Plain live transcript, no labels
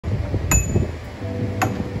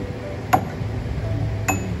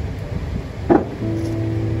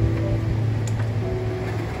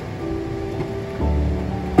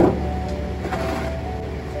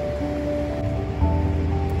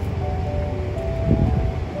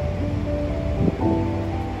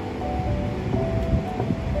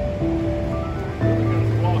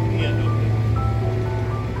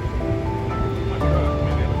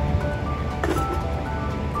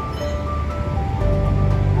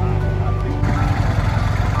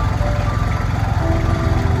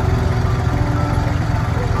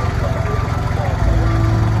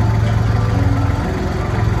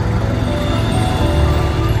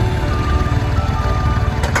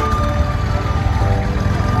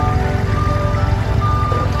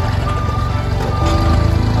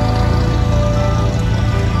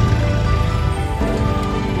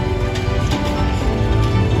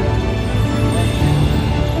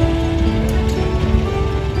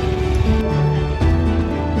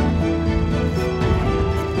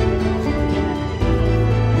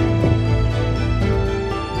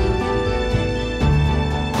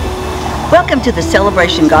Welcome to the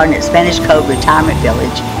Celebration Garden at Spanish Cove Retirement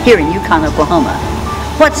Village here in Yukon, Oklahoma.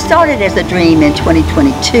 What started as a dream in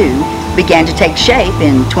 2022 began to take shape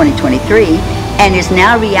in 2023 and is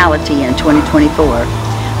now reality in 2024.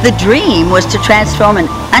 The dream was to transform an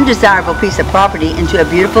undesirable piece of property into a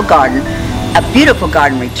beautiful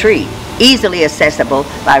garden retreat, easily accessible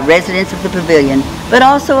by residents of the pavilion, but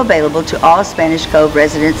also available to all Spanish Cove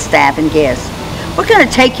residents, staff, and guests. We're going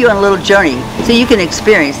to take you on a little journey so you can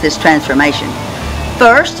experience this transformation.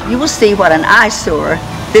 First, you will see what an eyesore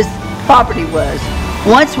this property was.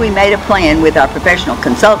 Once we made a plan with our professional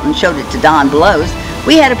consultant, showed it to Don Blows,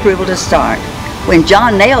 we had approval to start. When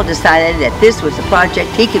John Nail decided that this was a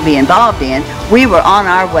project he could be involved in, we were on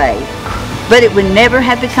our way. But it would never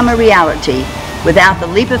have become a reality without the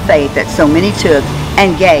leap of faith that so many took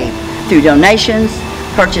and gave through donations,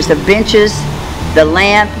 purchase of benches, the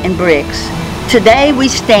lamp, and bricks. Today we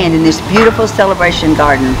stand in this beautiful celebration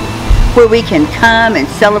garden where we can come and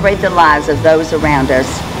celebrate the lives of those around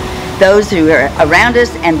us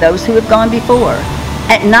and those who have gone before.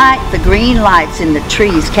 At night, the green lights in the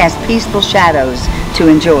trees cast peaceful shadows to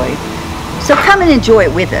enjoy. So come and enjoy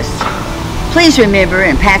it with us. Please remember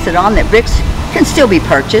and pass it on that bricks can still be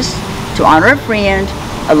purchased to honor a friend,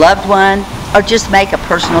 a loved one, or just make a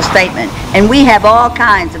personal statement. And we have all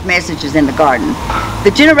kinds of messages in the garden.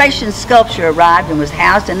 The Generation sculpture arrived and was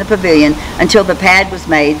housed in the pavilion until the pad was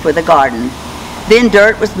made for the garden. Then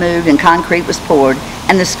dirt was moved and concrete was poured,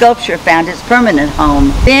 and the sculpture found its permanent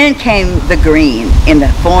home. Then came the green in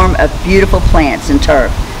the form of beautiful plants and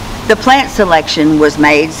turf. The plant selection was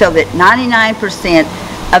made so that 99%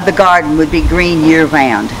 of the garden would be green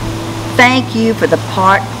year-round. Thank you for the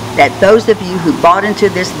part that those of you who bought into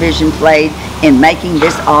this vision played in making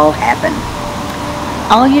this all happen.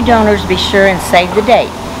 All you donors be sure and save the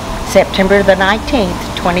date, September the 19th,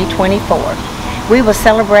 2024. We will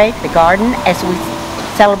celebrate the garden as we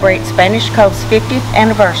celebrate Spanish Cove's 50th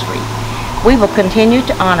anniversary. We will continue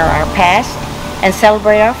to honor our past and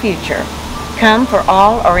celebrate our future. Come for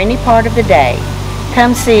all or any part of the day.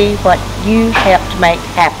 Come see what you helped make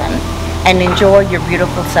happen and enjoy your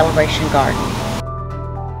beautiful celebration garden.